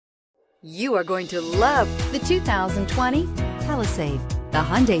You are going to love the 2020 Palisade. The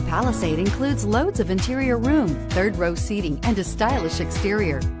Hyundai Palisade includes loads of interior room, third-row seating, and a stylish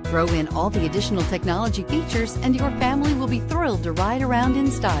exterior. Throw in all the additional technology features and your family will be thrilled to ride around in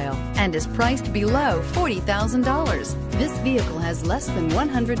style, and is priced below $40,000. This vehicle has less than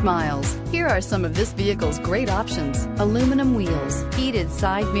 100 miles. Here are some of this vehicle's great options: aluminum wheels, heated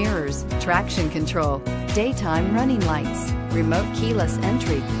side mirrors, traction control, daytime running lights, remote keyless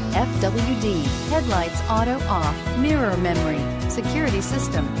entry, FWD, headlights auto off, mirror memory, security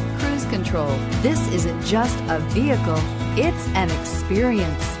system, cruise control. This isn't just a vehicle, it's an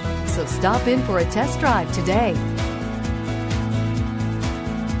experience. So stop in for a test drive today.